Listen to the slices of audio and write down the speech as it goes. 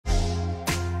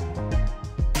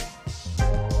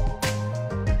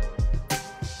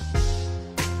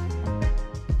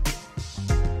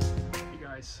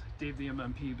Dave the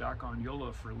MMP back on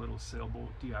YOLO for a little sailboat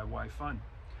DIY fun.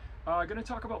 I'm going to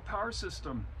talk about power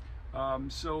system.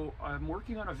 So I'm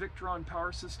working on a Victron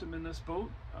power system in this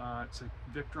boat. It's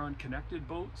a Victron connected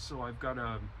boat, so I've got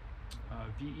a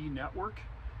VE network,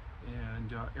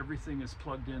 and everything is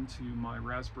plugged into my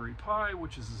Raspberry Pi,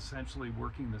 which is essentially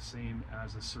working the same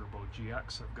as a Sailboat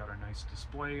GX. I've got a nice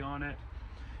display on it,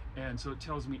 and so it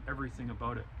tells me everything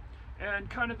about it. And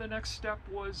kind of the next step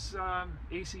was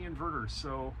AC inverters.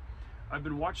 So I've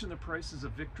been watching the prices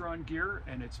of Victron gear,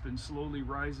 and it's been slowly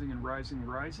rising and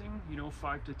rising, you know,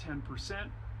 5 to 10%.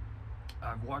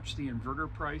 I've watched the inverter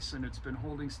price, and it's been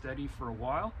holding steady for a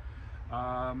while.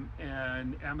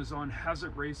 And Amazon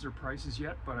hasn't raised their prices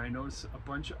yet, but I notice a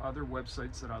bunch of other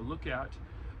websites that I look at.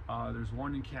 There's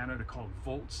one in Canada called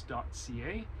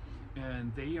volts.ca,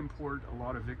 and they import a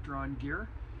lot of Victron gear,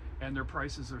 and their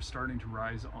prices are starting to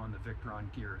rise on the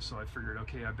Victron gear. So I figured,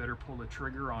 okay, I better pull the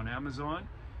trigger on Amazon,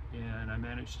 and I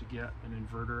managed to get an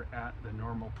inverter at the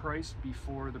normal price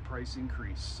before the price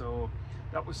increase. So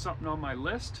that was something on my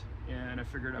list, and I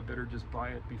figured I better just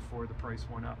buy it before the price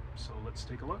went up. So let's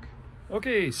take a look.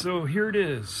 Okay, so here it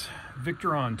is,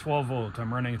 Victron 12 volt.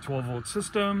 I'm running a 12 volt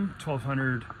system,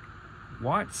 1200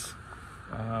 watts,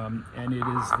 and it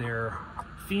is their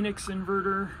Phoenix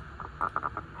inverter,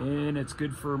 and it's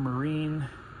good for marine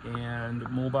and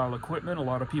mobile equipment. A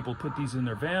lot of people put these in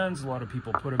their vans, a lot of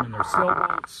people put them in their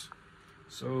sailboats.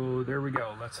 So there we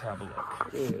go, let's have a look.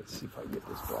 Okay, let's see if I can get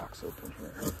this box open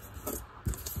here.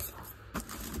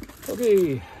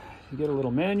 Okay, you get a little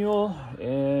manual,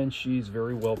 and she's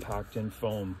very well packed in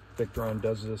foam. Victron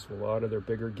does this with a lot of their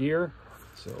bigger gear.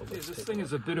 So this thing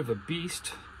is a bit of a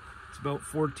beast. It's about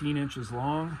 14 inches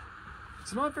long.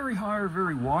 It's not very high or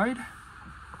very wide.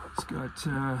 It's got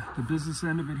the business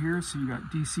end of it here, so you got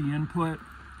DC input,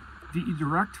 VE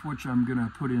Direct, which I'm going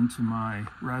to put into my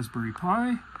Raspberry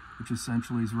Pi, which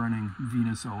essentially is running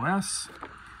Venus OS.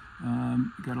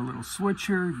 You got a little switch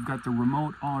here. You've got the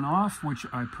remote on off, which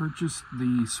I purchased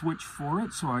the switch for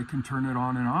it, so I can turn it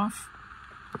on and off.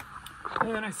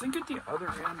 And I think at the other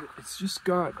end, it's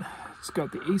got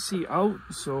the AC out,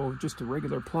 so just a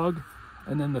regular plug,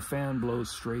 and then the fan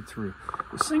blows straight through.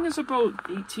 This thing is about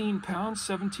 18 pounds,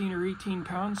 17 or 18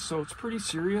 pounds, so it's pretty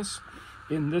serious.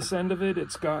 In this end of it,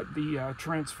 it's got the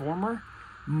transformer.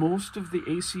 Most of the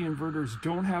AC inverters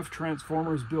don't have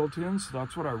transformers built in, so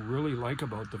that's what I really like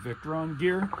about the Victron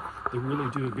gear. They really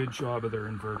do a good job of their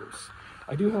inverters.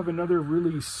 I do have another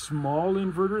really small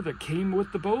inverter that came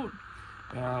with the boat.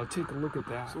 I'll take a look at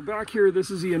that. So back here,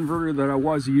 this is the inverter that I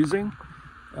was using.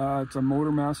 It's a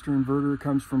MotorMaster inverter. It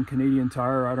comes from Canadian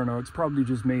Tire. I don't know, it's probably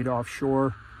just made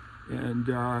offshore, and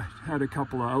had a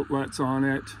couple of outlets on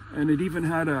it, and it even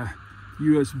had a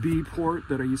USB port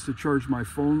that I used to charge my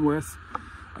phone with.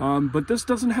 But this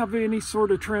doesn't have any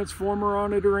sort of transformer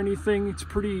on it or anything. It's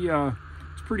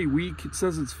pretty weak. It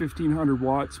says it's 1500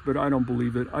 watts, but I don't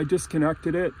believe it. I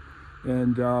disconnected it,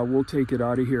 and we'll take it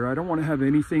out of here. I don't want to have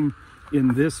anything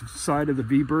in this side of the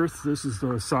V-berth. This is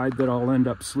the side that I'll end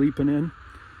up sleeping in.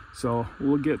 So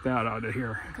we'll get that out of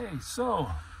here. Okay, so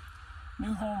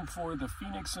new home for the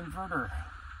Phoenix inverter.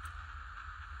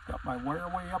 Got my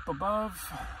wireway up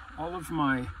above. All of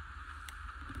my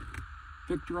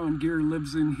Victron gear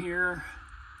lives in here.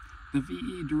 The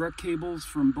VE direct cables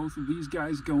from both of these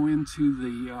guys go into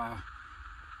the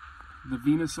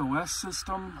Venus OS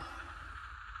system.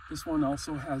 This one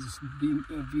also has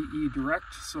VE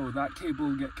direct, so that cable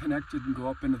will get connected and go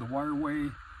up into the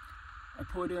wireway. I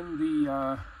put in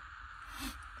the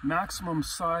maximum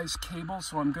size cable,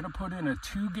 so I'm going to put in a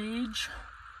 2 gauge.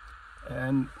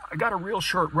 And I got a real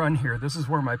short run here. This is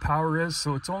where my power is,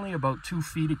 so it's only about 2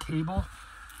 feet of cable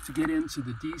to get into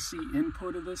the DC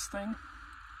input of this thing.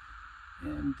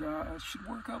 And it should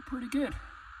work out pretty good.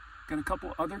 Got a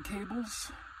couple other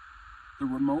cables, the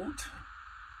remote,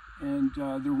 and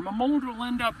the remote will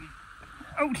end up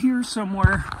out here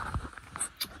somewhere,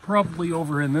 probably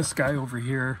over in this guy over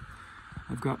here.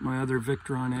 I've got my other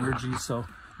Victron Energy, so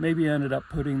maybe I ended up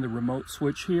putting the remote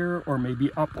switch here, or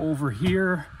maybe up over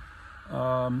here.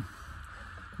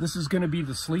 This is going to be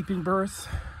the sleeping berth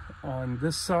on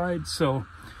this side, so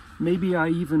maybe I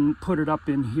even put it up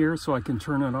in here so I can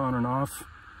turn it on and off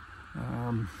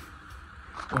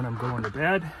when I'm going to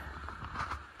bed.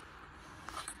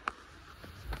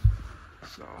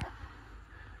 So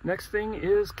next thing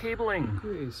is cabling.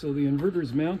 Okay, so the inverter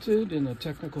is mounted in a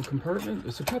technical compartment.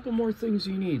 There's a couple more things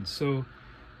you need. So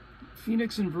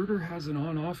Phoenix inverter has an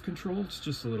on-off control. It's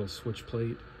just a little switch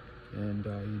plate, and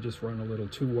you just run a little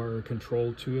 2-wire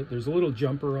control to it. There's a little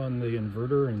jumper on the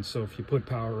inverter, and so if you put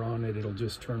power on it, it'll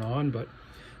just turn on. But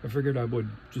I figured I would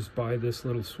just buy this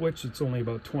little switch. It's only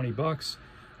about 20 bucks.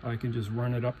 I can just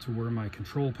run it up to where my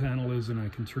control panel is, and I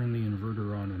can turn the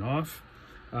inverter on and off.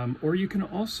 Or you can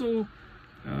also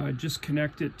just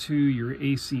connect it to your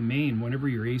AC main. Whenever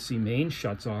your AC main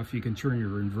shuts off, you can turn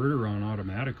your inverter on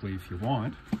automatically if you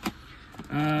want.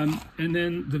 And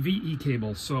then the VE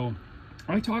cables. So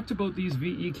I talked about these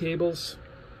VE cables.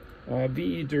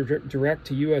 VE direct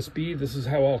to USB. This is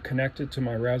how I'll connect it to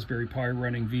my Raspberry Pi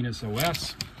running Venus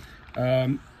OS.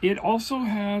 It also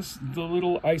has the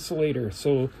little isolator.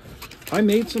 So I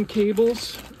made some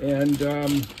cables, and a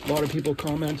lot of people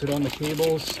commented on the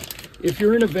cables. If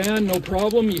you're in a van, no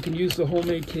problem, you can use the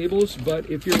homemade cables, but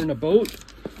if you're in a boat,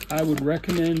 I would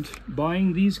recommend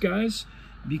buying these guys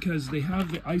because they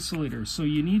have the isolator. So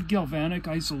you need galvanic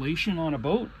isolation on a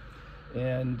boat,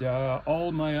 and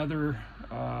all my other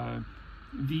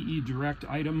VE direct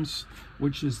items,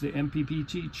 which is the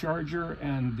MPPT charger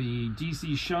and the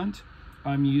DC shunt,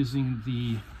 I'm using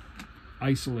the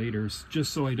isolators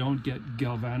just so I don't get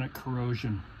galvanic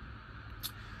corrosion.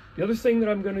 The other thing that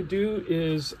I'm going to do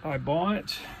is I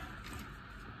bought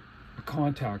a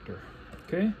contactor.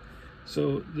 Okay,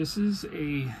 so this is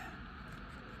a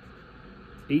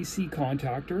AC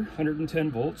contactor,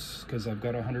 110 volts, because I've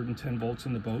got 110 volts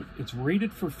in the boat. It's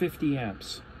rated for 50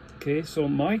 amps. Okay, so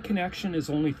my connection is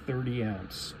only 30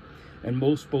 amps, and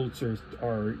most boats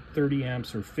are 30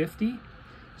 amps or 50.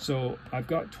 So I've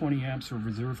got 20 amps of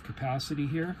reserve capacity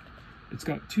here. It's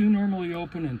got 2 normally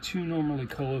open and 2 normally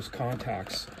closed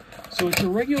contacts. So it's a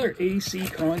regular AC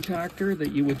contactor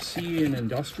that you would see in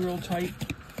industrial type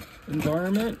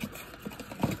environment.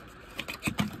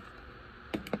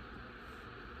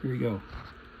 Here you go.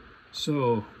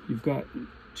 So you've got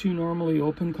 2 normally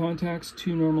open contacts,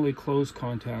 2 normally closed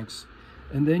contacts,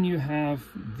 and then you have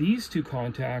these 2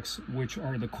 contacts, which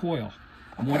are the coil.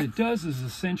 And what it does is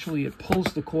essentially it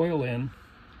pulls the coil in,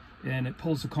 and it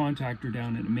pulls the contactor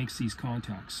down, and it makes these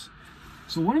contacts.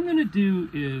 So what I'm going to do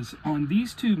is on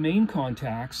these 2 main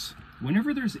contacts,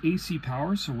 whenever there's AC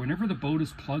power, so whenever the boat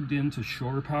is plugged into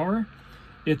shore power,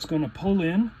 it's going to pull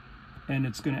in and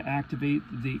it's going to activate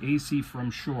the AC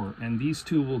from shore, and these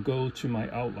 2 will go to my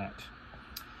outlet.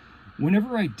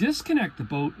 Whenever I disconnect the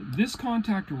boat, this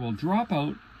contactor will drop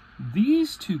out.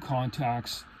 These 2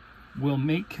 contacts will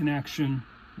make connection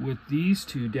with these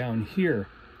 2 down here,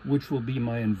 which will be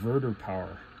my inverter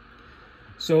power.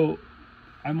 So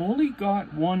I'm only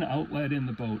got 1 outlet in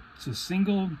the boat. It's a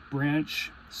single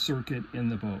branch circuit in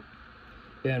the boat.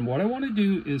 And what I want to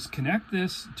do is connect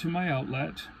this to my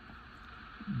outlet.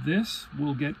 This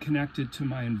will get connected to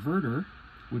my inverter,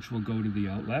 which will go to the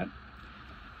outlet.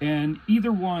 And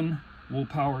either one will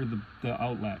power the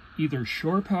outlet. Either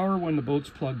shore power when the boat's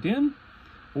plugged in,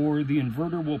 or the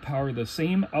inverter will power the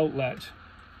same outlet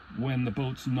when the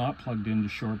boat's not plugged into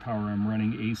shore power. I'm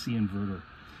running AC inverter.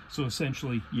 So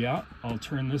essentially, yeah, I'll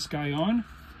turn this guy on,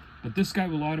 but this guy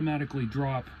will automatically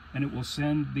drop, and it will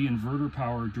send the inverter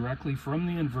power directly from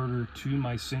the inverter to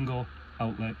my single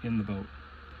outlet in the boat.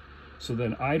 So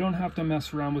then I don't have to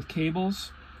mess around with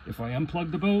cables. If I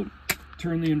unplug the boat,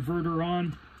 turn the inverter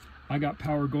on, I got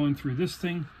power going through this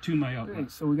thing to my outlet. Okay,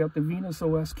 so we got the Venus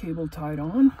OS cable tied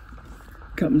on.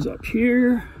 Comes up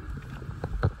here,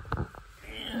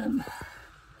 and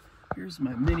here's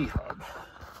my mini hub.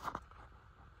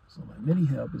 So my mini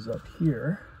hub is up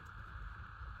here,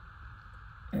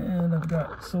 and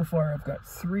so far I've got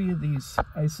 3 of these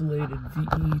isolated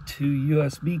VE to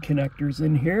USB connectors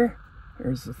in here.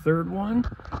 There's the 3rd one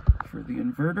for the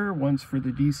inverter, one's for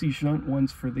the DC shunt,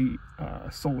 one's for the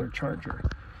solar charger.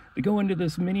 They go into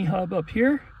this mini hub up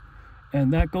here,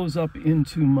 and that goes up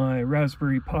into my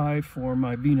Raspberry Pi for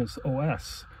my Venus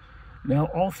OS. Now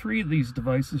all 3 of these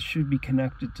devices should be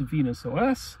connected to Venus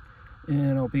OS,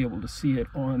 and I'll be able to see it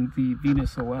on the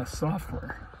Venus OS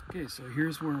software. Okay, so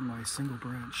here's where my single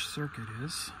branch circuit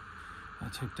is.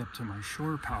 That's hooked up to my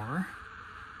shore power,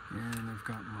 and I've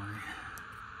got my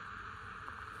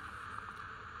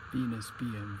Venus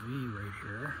BMV right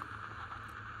here,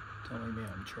 telling me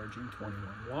I'm charging 21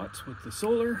 watts with the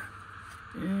solar.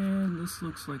 And this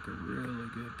looks like a really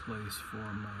good place for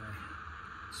my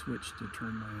switch to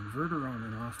turn my inverter on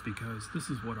and off, because this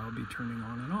is what I'll be turning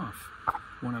on and off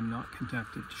when I'm not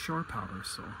connected to shore power.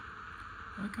 So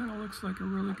that kind of looks like a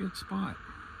really good spot.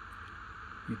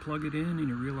 You plug it in and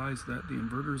you realize that the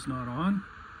inverter's not on,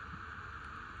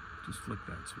 just flick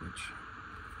that switch.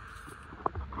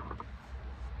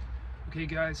 Okay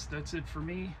guys, that's it for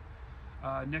me.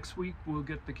 Next week we'll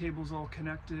get the cables all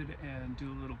connected and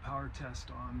do a little power test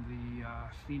on the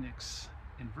Phoenix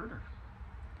inverter.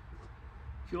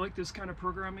 If you like this kind of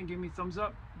programming, give me a thumbs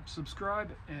up, subscribe,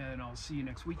 and I'll see you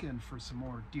next weekend for some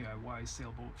more DIY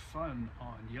sailboat fun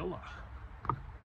on Yola.